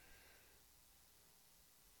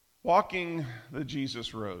Walking the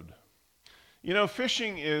Jesus road. You know,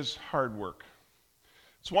 fishing is hard work.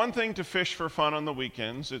 It's one thing to fish for fun on the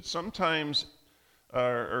weekends. It's sometimes,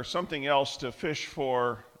 or something else to fish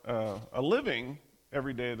for a living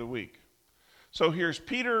every day of the week. So here's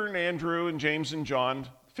Peter and Andrew and James and John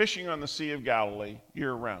fishing on the Sea of Galilee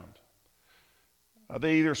year round.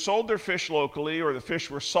 They either sold their fish locally or the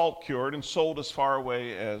fish were salt cured and sold as far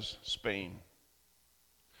away as Spain.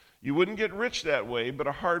 You wouldn't get rich that way, but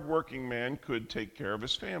a hard-working man could take care of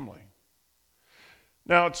his family.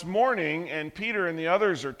 Now it's morning, and Peter and the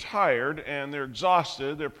others are tired, and they're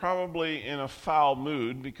exhausted. They're probably in a foul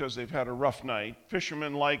mood because they've had a rough night.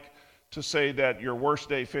 Fishermen like to say that your worst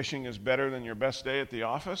day fishing is better than your best day at the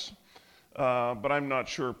office, but I'm not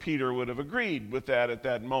sure Peter would have agreed with that at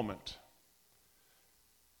that moment.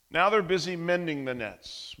 Now they're busy mending the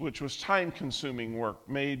nets, which was time-consuming work,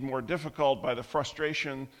 made more difficult by the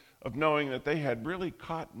frustration of knowing that they had really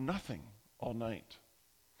caught nothing all night.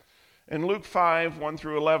 And Luke 5, 1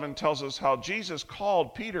 through 11 tells us how Jesus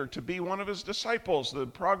called Peter to be one of his disciples. The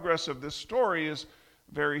progress of this story is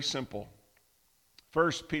very simple.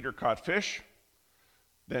 First, Peter caught fish,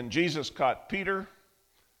 then Jesus caught Peter,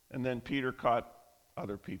 and then Peter caught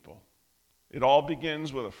other people. It all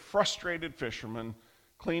begins with a frustrated fisherman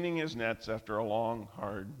cleaning his nets after a long,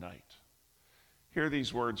 hard night. Hear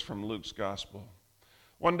these words from Luke's gospel.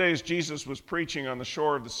 One day as Jesus was preaching on the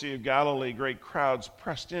shore of the Sea of Galilee, great crowds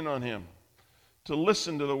pressed in on him to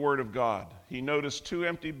listen to the word of God. He noticed 2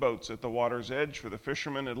 empty boats at the water's edge, for the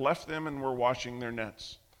fishermen had left them and were washing their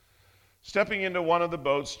nets. Stepping into one of the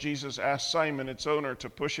boats, Jesus asked Simon, its owner, to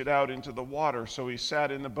push it out into the water. So he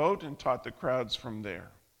sat in the boat and taught the crowds from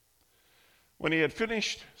there. When he had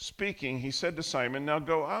finished speaking, he said to Simon, "Now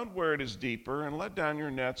go out where it is deeper and let down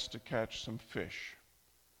your nets to catch some fish."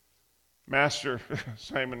 "Master,"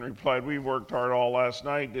 Simon replied, "we worked hard all last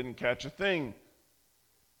night, didn't catch a thing.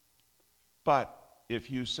 But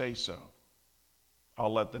if you say so,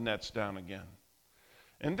 I'll let the nets down again."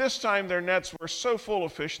 And this time their nets were so full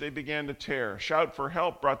of fish they began to tear. A shout for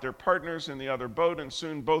help brought their partners in the other boat, and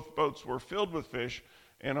soon both boats were filled with fish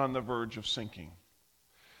and on the verge of sinking.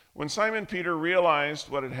 When Simon Peter realized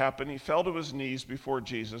what had happened, he fell to his knees before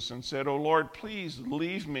Jesus and said, "O Lord, please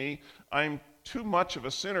leave me. I'm too much of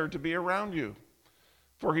a sinner to be around you."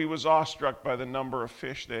 For he was awestruck by the number of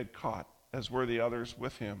fish they had caught, as were the others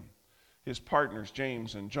with him. His partners,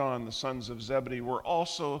 James and John, the sons of Zebedee, were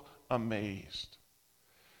also amazed.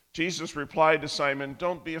 Jesus replied to Simon,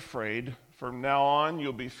 "Don't be afraid. From now on,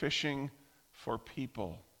 you'll be fishing for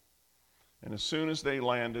people." And as soon as they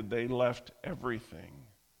landed, they left everything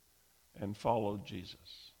and followed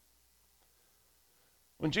Jesus.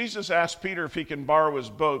 When Jesus asked Peter if he can borrow his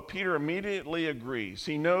boat, Peter immediately agrees.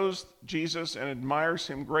 He knows Jesus and admires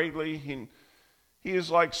him greatly. He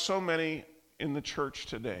is like so many in the church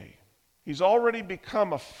today. He's already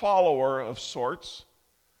become a follower of sorts,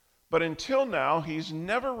 but until now, he's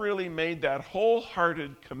never really made that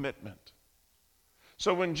wholehearted commitment.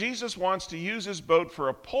 So when Jesus wants to use his boat for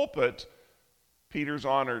a pulpit, Peter's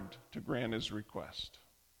honored to grant his request.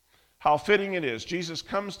 How fitting it is. Jesus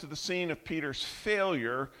comes to the scene of Peter's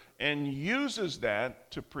failure and uses that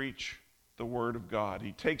to preach the word of God.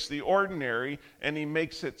 He takes the ordinary and he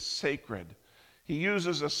makes it sacred. He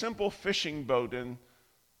uses a simple fishing boat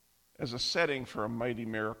as a setting for a mighty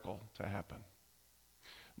miracle to happen.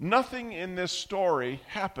 Nothing in this story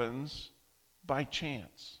happens by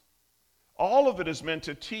chance. All of it is meant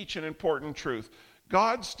to teach an important truth.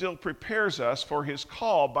 God still prepares us for his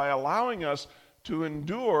call by allowing us to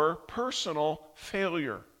endure personal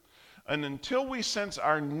failure. And until we sense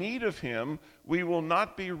our need of him, we will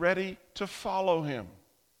not be ready to follow him.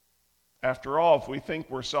 After all, if we think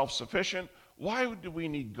we're self-sufficient, why do we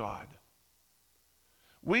need God?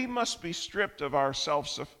 We must be stripped of our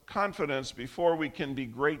self-confidence before we can be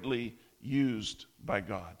greatly used by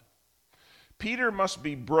God. Peter must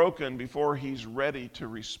be broken before he's ready to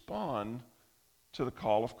respond to the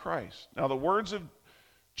call of Christ. Now, the words of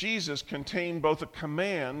Jesus contain both a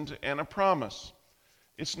command and a promise.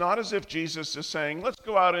 It's not as if Jesus is saying, let's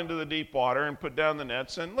go out into the deep water and put down the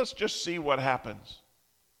nets and let's just see what happens.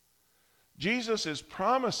 Jesus is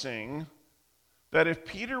promising that if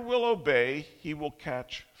Peter will obey, he will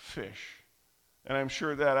catch fish. And I'm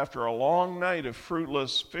sure that after a long night of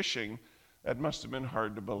fruitless fishing, that must have been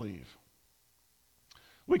hard to believe.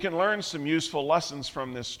 We can learn some useful lessons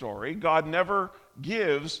from this story. God never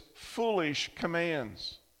gives foolish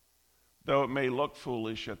commands, though it may look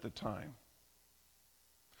foolish at the time.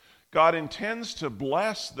 God intends to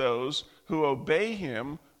bless those who obey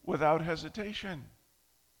him without hesitation.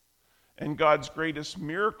 And God's greatest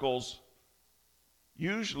miracles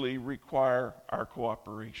usually require our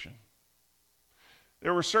cooperation.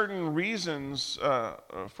 There were certain reasons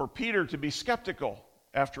for Peter to be skeptical.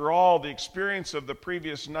 After all, the experience of the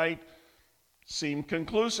previous night seemed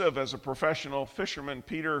conclusive. As a professional fisherman,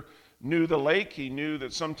 Peter knew the lake. He knew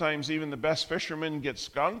that sometimes even the best fishermen get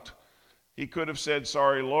skunked. He could have said,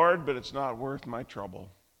 "Sorry, Lord, but it's not worth my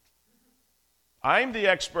trouble. I'm the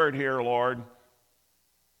expert here, Lord."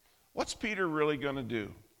 What's Peter really going to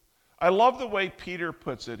do? I love the way Peter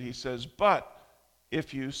puts it. He says, "But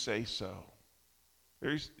if you say so."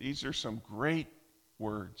 These are some great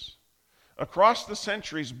words. Across the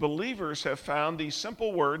centuries, believers have found these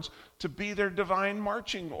simple words to be their divine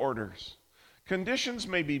marching orders. Conditions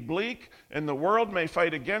may be bleak, and the world may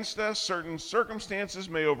fight against us. Certain circumstances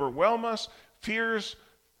may overwhelm us. Fears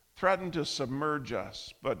threaten to submerge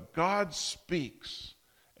us. But God speaks,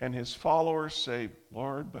 and his followers say,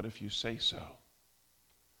 "Lord, but if you say so."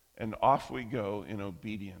 And off we go in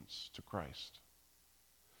obedience to Christ.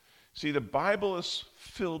 See, the Bible is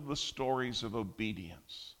filled with stories of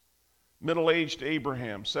obedience. Middle-aged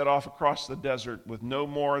Abraham set off across the desert with no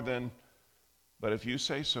more than, "But if you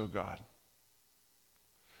say so, God."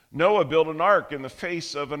 Noah built an ark in the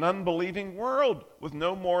face of an unbelieving world with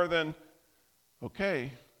no more than,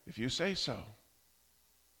 "Okay, if you say so."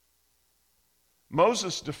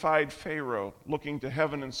 Moses defied Pharaoh, looking to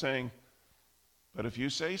heaven and saying, "But if you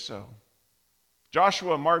say so."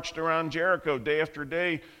 Joshua marched around Jericho day after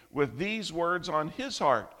day with these words on his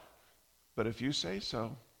heart, "But if you say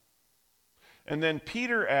so." And then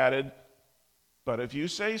Peter added, "But if you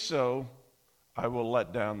say so, I will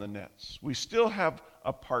let down the nets." We still have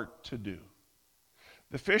a part to do.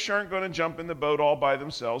 The fish aren't going to jump in the boat all by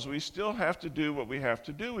themselves. We still have to do what we have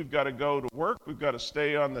to do. We've got to go to work. We've got to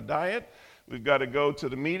stay on the diet. We've got to go to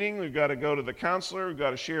the meeting. We've got to go to the counselor. We've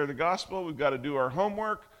got to share the gospel. We've got to do our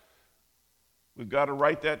homework. We've got to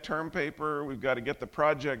write that term paper. We've got to get the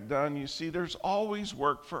project done. You see, there's always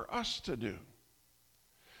work for us to do.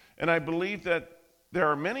 And I believe that there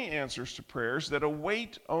are many answers to prayers that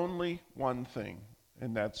await only one thing,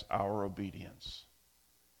 and that's our obedience.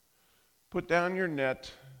 Put down your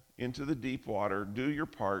net into the deep water, do your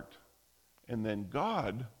part, and then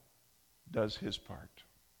God does his part.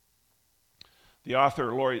 The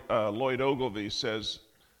author Lloyd Ogilvie says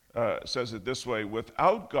it this way: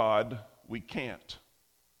 without God, we can't.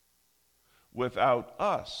 Without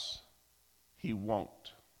us, he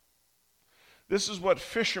won't. This is what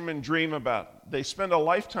fishermen dream about. They spend a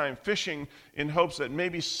lifetime fishing in hopes that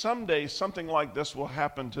maybe someday something like this will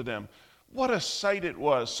happen to them. What a sight it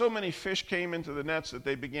was. So many fish came into the nets that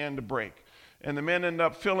they began to break. And the men end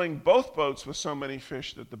up filling both boats with so many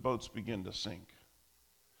fish that the boats begin to sink.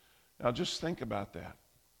 Now just think about that.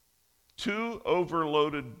 2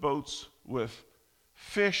 overloaded boats with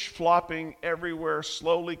fish flopping everywhere,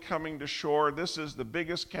 slowly coming to shore. This is the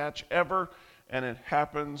biggest catch ever, and it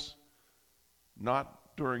happens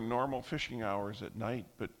not during normal fishing hours at night,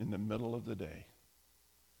 but in the middle of the day.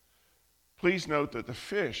 Please note that the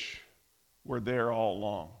fish were there all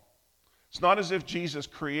along. It's not as if Jesus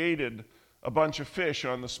created a bunch of fish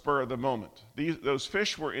on the spur of the moment. Those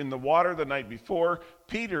fish were in the water the night before.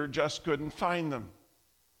 Peter just couldn't find them.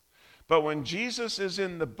 But when Jesus is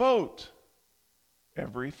in the boat,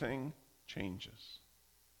 everything changes.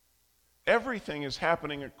 Everything is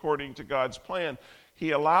happening according to God's plan.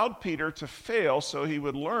 He allowed Peter to fail so he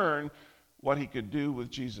would learn what he could do with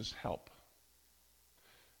Jesus' help.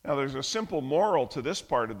 Now, there's a simple moral to this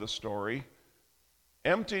part of the story.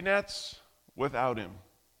 Empty nets without him.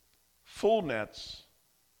 Full nets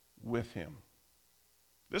with him.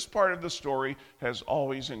 This part of the story has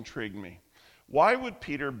always intrigued me. Why would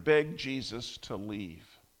Peter beg Jesus to leave?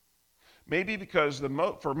 Maybe because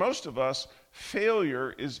for most of us,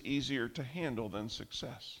 failure is easier to handle than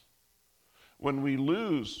success. When we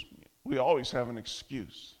lose, we always have an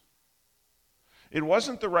excuse. It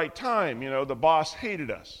wasn't the right time. The boss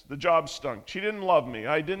hated us. The job stunk. She didn't love me.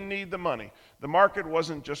 I didn't need the money. The market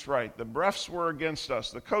wasn't just right. The refs were against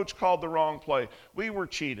us. The coach called the wrong play. We were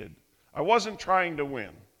cheated. I wasn't trying to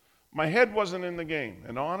win. My head wasn't in the game.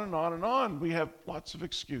 And on and on and on. We have lots of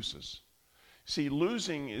excuses. See,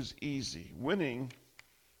 losing is easy. Winning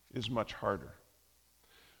is much harder.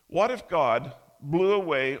 What if God blew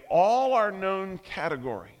away all our known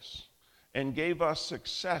categories and gave us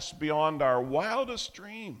success beyond our wildest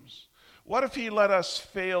dreams? What if he let us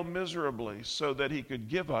fail miserably so that he could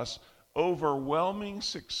give us overwhelming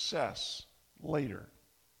success later?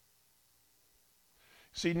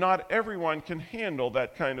 See, not everyone can handle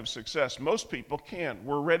that kind of success. Most people can't.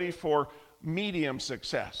 We're ready for medium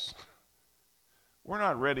success. We're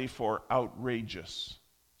not ready for outrageous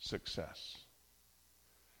success.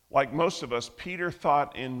 Like most of us, Peter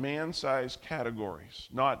thought in man-sized categories,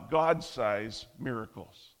 not God-sized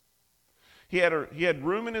miracles. He had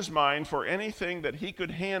room in his mind for anything that he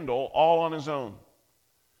could handle all on his own.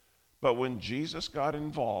 But when Jesus got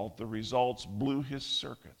involved, the results blew his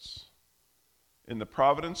circuits. In the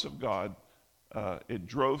providence of God, it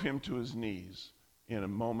drove him to his knees in a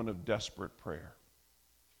moment of desperate prayer.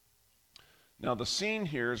 Now, the scene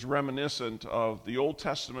here is reminiscent of the Old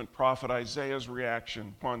Testament prophet Isaiah's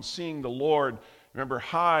reaction upon seeing the Lord, remember,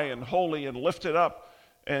 high and holy and lifted up.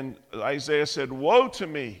 And Isaiah said, "Woe to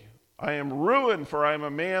me! I am ruined, for I am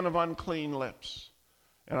a man of unclean lips.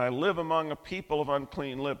 And I live among a people of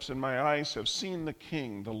unclean lips, and my eyes have seen the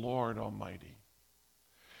King, the Lord Almighty."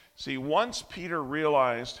 See, once Peter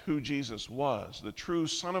realized who Jesus was, the true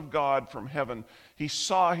Son of God from heaven, he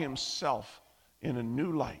saw himself in a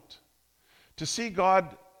new light. To see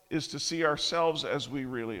God is to see ourselves as we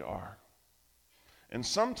really are. And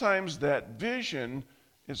sometimes that vision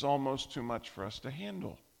is almost too much for us to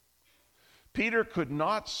handle. Peter could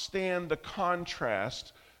not stand the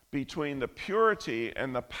contrast between the purity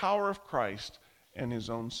and the power of Christ and his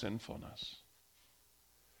own sinfulness.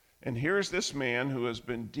 And here's this man who has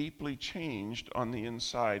been deeply changed on the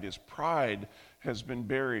inside. His pride has been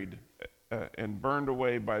buried and burned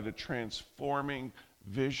away by the transforming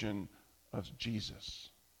vision of Jesus,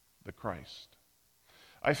 the Christ.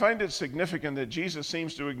 I find it significant that Jesus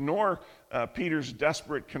seems to ignore Peter's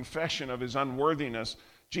desperate confession of his unworthiness.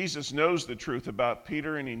 Jesus knows the truth about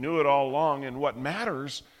Peter, and he knew it all along. And what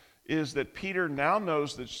matters is that Peter now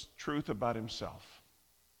knows the truth about himself.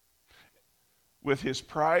 With his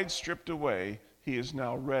pride stripped away, he is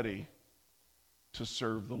now ready to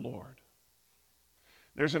serve the Lord.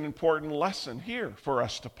 There's an important lesson here for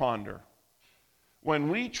us to ponder. When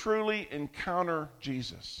we truly encounter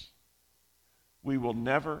Jesus, we will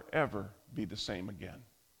never, ever be the same again.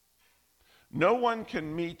 No one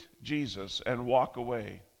can meet Jesus and walk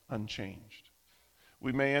away unchanged.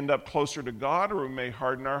 We may end up closer to God, or we may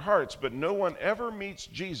harden our hearts, but no one ever meets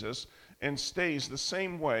Jesus and stays the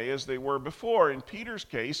same way as they were before. In Peter's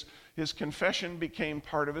case, his confession became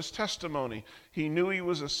part of his testimony. He knew he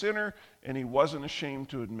was a sinner, and he wasn't ashamed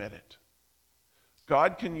to admit it.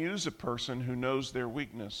 God can use a person who knows their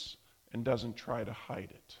weakness and doesn't try to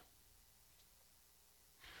hide it.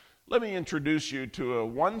 Let me introduce you to a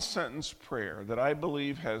one-sentence prayer that I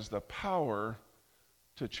believe has the power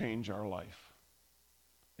to change our life.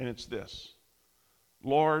 And it's this: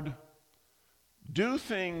 Lord, do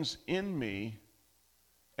things in me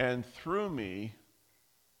and through me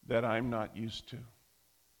that I'm not used to.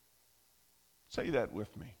 Say that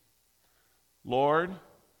with me. Lord,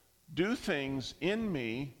 do things in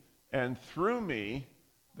me and through me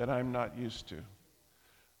that I'm not used to.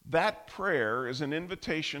 That prayer is an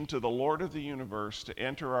invitation to the Lord of the universe to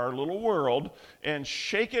enter our little world and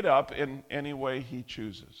shake it up in any way he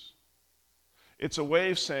chooses. It's a way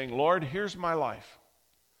of saying, Lord, here's my life.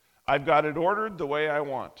 I've got it ordered the way I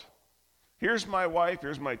want. Here's my wife,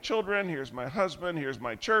 here's my children, here's my husband, here's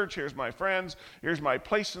my church, here's my friends, here's my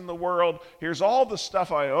place in the world, here's all the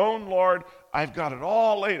stuff I own, Lord. I've got it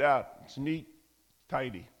all laid out. It's neat,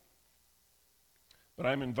 tidy. But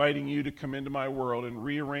I'm inviting you to come into my world and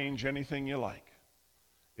rearrange anything you like,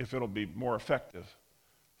 if it'll be more effective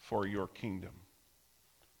for your kingdom.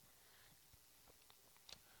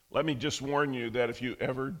 Let me just warn you that if you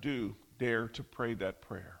ever do dare to pray that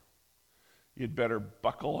prayer, you'd better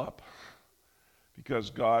buckle up, because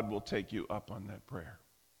God will take you up on that prayer.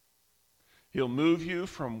 He'll move you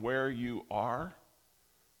from where you are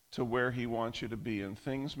to where he wants you to be, and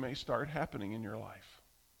things may start happening in your life.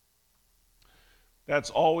 That's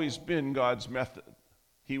always been God's method.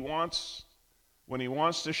 When he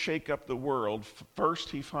wants to shake up the world, first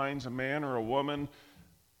he finds a man or a woman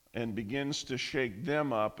and begins to shake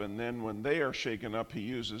them up, and then when they are shaken up, he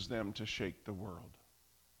uses them to shake the world.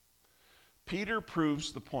 Peter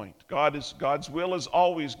proves the point. God's will is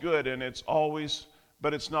always good,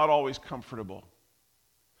 but it's not always comfortable.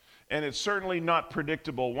 And it's certainly not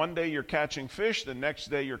predictable. One day you're catching fish, the next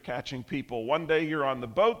day you're catching people. One day you're on the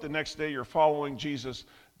boat, the next day you're following Jesus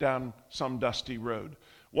down some dusty road.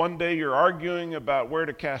 One day you're arguing about where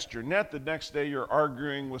to cast your net, the next day you're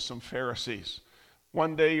arguing with some Pharisees.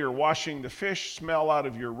 One day you're washing the fish smell out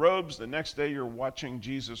of your robes, the next day you're watching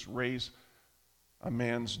Jesus raise a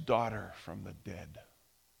man's daughter from the dead.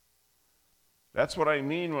 That's what I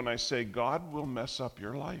mean when I say God will mess up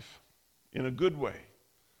your life in a good way.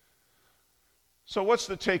 So what's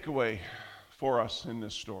the takeaway for us in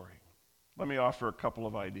this story? Let me offer a couple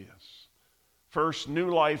of ideas. First,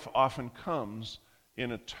 new life often comes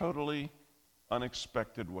in a totally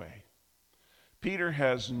unexpected way. Peter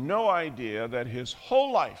has no idea that his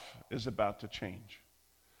whole life is about to change.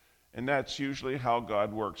 And that's usually how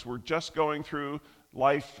God works. We're just going through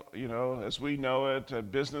life, as we know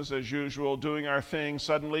it, business as usual, doing our thing.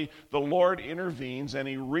 Suddenly, the Lord intervenes and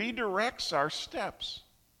he redirects our steps.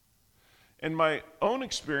 And my own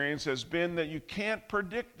experience has been that you can't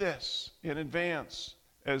predict this in advance.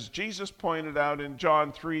 As Jesus pointed out in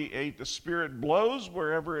John 3:8, the Spirit blows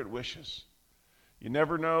wherever it wishes. You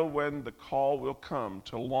never know when the call will come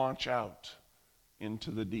to launch out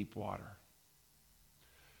into the deep water.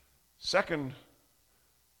 Second,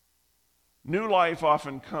 new life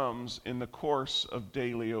often comes in the course of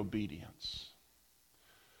daily obedience.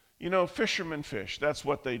 Fishermen fish, that's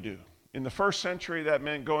what they do. In the first century, that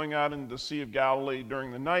meant going out into the Sea of Galilee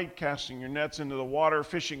during the night, casting your nets into the water,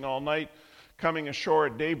 fishing all night, coming ashore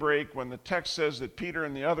at daybreak. When the text says that Peter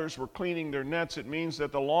and the others were cleaning their nets, it means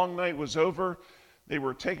that the long night was over. They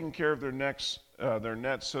were taking care of their nets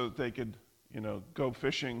so that they could, go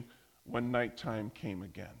fishing when nighttime came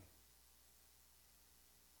again.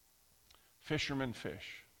 Fishermen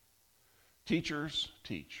fish. Teachers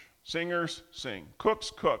teach. Singers sing.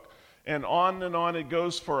 Cooks cook. And on it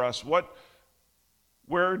goes for us.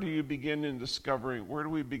 Where do we begin in discovering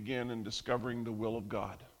the will of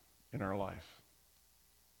God in our life?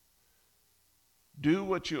 Do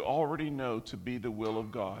what you already know to be the will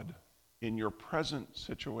of God in your present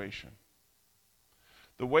situation.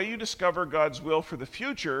 The way you discover God's will for the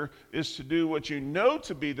future is to do what you know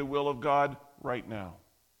to be the will of God right now.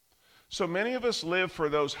 So many of us live for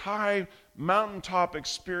those high mountaintop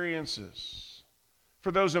experiences,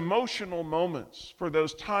 for those emotional moments, for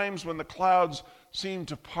those times when the clouds seem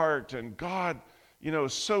to part and God,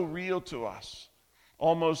 is so real to us,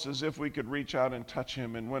 almost as if we could reach out and touch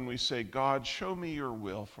him. And when we say, God, show me your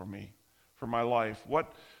will for me, for my life,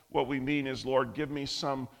 what we mean is, Lord, give me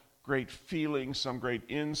some great feeling, some great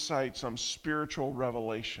insight, some spiritual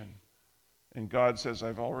revelation. And God says,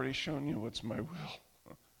 I've already shown you what's my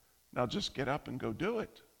will. Now just get up and go do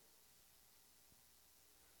it.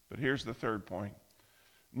 But here's the third point.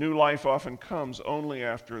 New life often comes only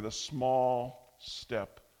after the small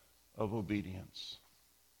step of obedience.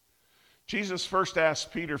 Jesus first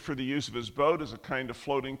asked Peter for the use of his boat as a kind of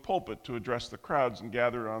floating pulpit to address the crowds and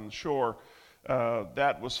gathered on the shore.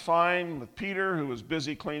 That was fine with Peter, who was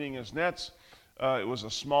busy cleaning his nets. It was a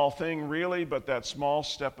small thing, really, but that small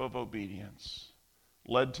step of obedience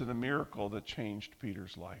led to the miracle that changed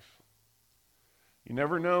Peter's life. You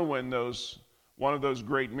never know when one of those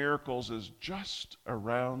great miracles is just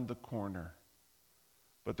around the corner,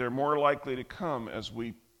 but they're more likely to come as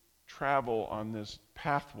we travel on this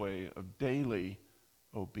pathway of daily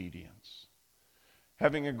obedience.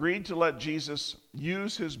 Having agreed to let Jesus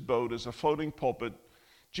use his boat as a floating pulpit,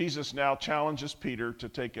 Jesus now challenges Peter to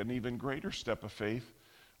take an even greater step of faith,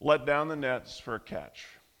 let down the nets for a catch.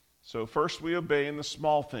 So first we obey in the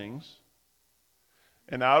small things,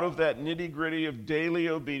 and out of that nitty-gritty of daily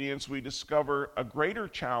obedience, we discover a greater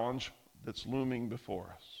challenge that's looming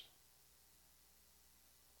before us.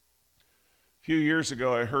 A few years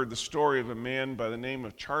ago, I heard the story of a man by the name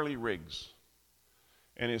of Charlie Riggs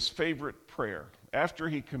and his favorite prayer. After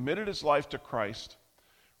he committed his life to Christ,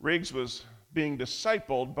 Riggs was being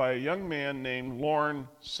discipled by a young man named Lorne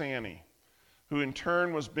Sanny, who in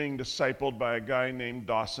turn was being discipled by a guy named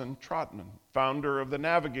Dawson Trotman, founder of the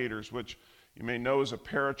Navigators, which you may know is a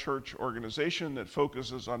parachurch organization that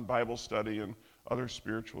focuses on Bible study and other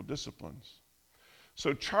spiritual disciplines.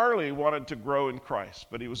 So Charlie wanted to grow in Christ,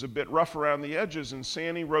 but he was a bit rough around the edges, and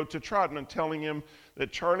Sanny wrote to Trotman telling him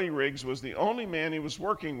that Charlie Riggs was the only man he was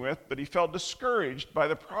working with, but he felt discouraged by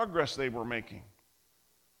the progress they were making.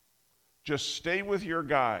 Just stay with your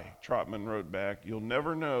guy, Trotman wrote back. You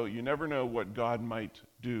never know what God might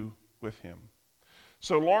do with him.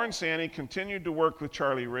 So Lorne Sanny continued to work with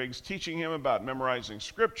Charlie Riggs, teaching him about memorizing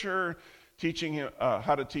scripture, teaching him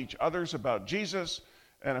how to teach others about Jesus.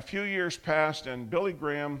 And a few years passed, and Billy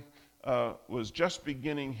Graham was just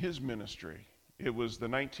beginning his ministry. It was the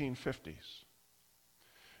 1950s.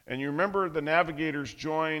 And you remember the Navigators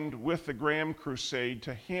joined with the Graham Crusade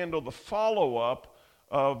to handle the follow-up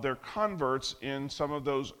of their converts in some of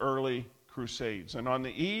those early crusades. And on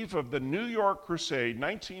the eve of the New York Crusade,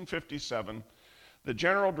 1957, the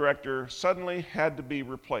general director suddenly had to be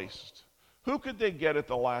replaced. Who could they get at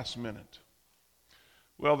the last minute?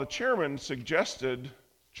 Well, the chairman suggested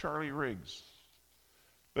Charlie Riggs.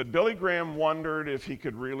 But Billy Graham wondered if he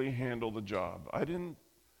could really handle the job. I didn't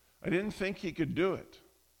think he could do it.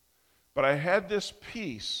 But I had this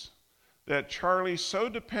peace that Charlie so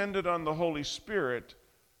depended on the Holy Spirit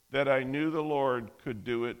that I knew the Lord could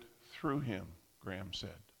do it through him, Graham said.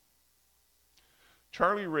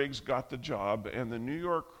 Charlie Riggs got the job, and the New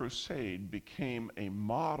York Crusade became a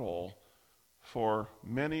model for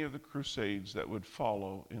many of the crusades that would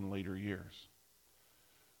follow in later years.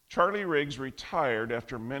 Charlie Riggs retired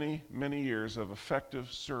after many, many years of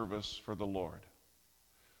effective service for the Lord.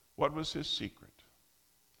 What was his secret?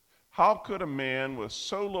 How could a man with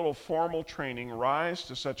so little formal training rise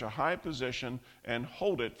to such a high position and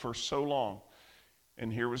hold it for so long?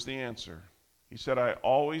 And here was the answer. He said, I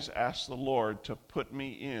always asked the Lord to put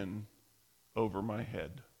me in over my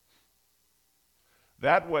head.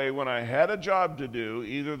 That way, when I had a job to do,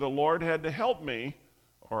 either the Lord had to help me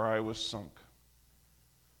or I was sunk.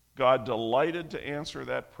 God delighted to answer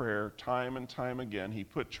that prayer time and time again. He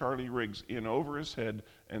put Charlie Riggs in over his head,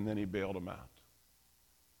 and then he bailed him out.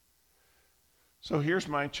 So here's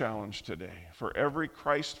my challenge today for every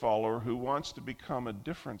Christ follower who wants to become a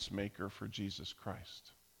difference maker for Jesus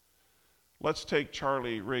Christ. Let's take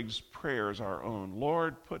Charlie Riggs' prayer as our own.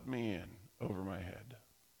 Lord, put me in over my head.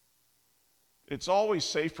 It's always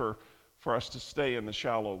safer for us to stay in the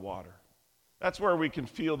shallow water. That's where we can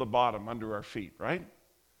feel the bottom under our feet, right?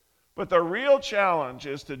 But the real challenge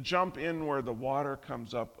is to jump in where the water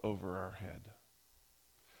comes up over our head.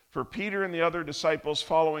 For Peter and the other disciples,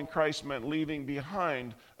 following Christ meant leaving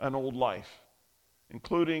behind an old life,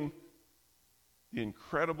 including the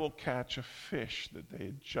incredible catch of fish that they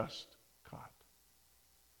had just caught.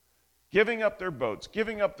 Giving up their boats,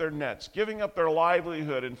 giving up their nets, giving up their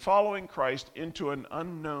livelihood, and following Christ into an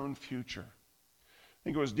unknown future. I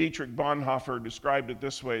think it was Dietrich Bonhoeffer described it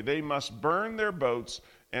this way: they must burn their boats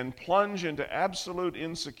and plunge into absolute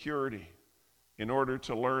insecurity in order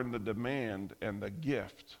to learn the demand and the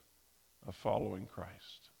gift of following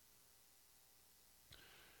Christ.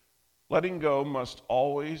 Letting go must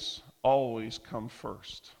always, always come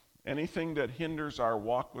first. Anything that hinders our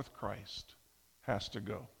walk with Christ has to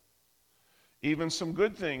go. Even some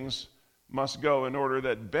good things must go in order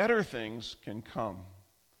that better things can come.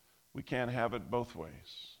 We can't have it both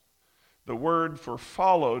ways. The word for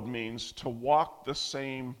followed means to walk the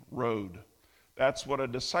same road. That's what a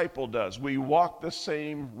disciple does. We walk the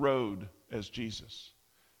same road as Jesus.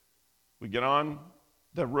 We get on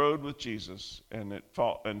the road with Jesus and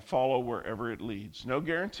follow wherever it leads. No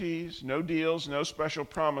guarantees, no deals, no special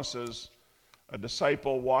promises. A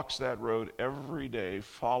disciple walks that road every day,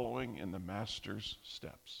 following in the Master's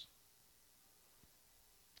steps.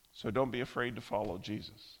 So don't be afraid to follow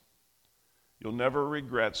Jesus. You'll never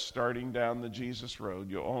regret starting down the Jesus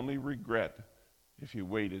road. You'll only regret if you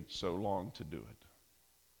waited so long to do it.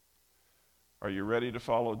 Are you ready to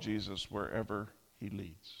follow Jesus wherever he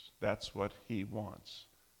leads? That's what he wants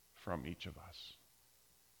from each of us.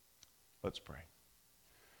 Let's pray.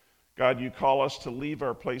 God, you call us to leave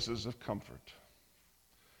our places of comfort.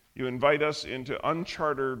 You invite us into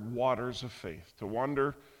uncharted waters of faith, to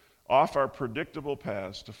wander off our predictable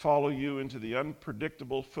paths, to follow you into the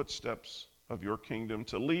unpredictable footsteps of your kingdom,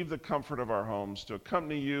 to leave the comfort of our homes, to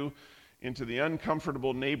accompany you into the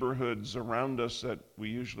uncomfortable neighborhoods around us that we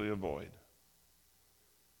usually avoid.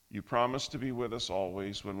 You promise to be with us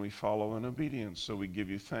always when we follow in obedience, so we give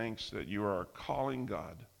you thanks that you are a calling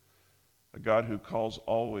God, a God who calls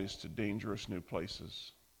always to dangerous new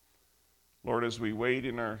places. Lord, as we wait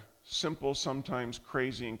in our simple, sometimes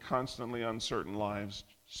crazy, and constantly uncertain lives,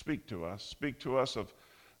 speak to us. Speak to us of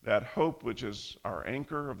that hope which is our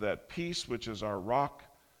anchor, of that peace which is our rock,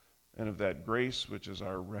 and of that grace which is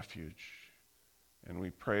our refuge. And we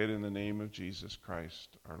pray it in the name of Jesus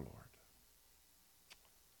Christ, our Lord.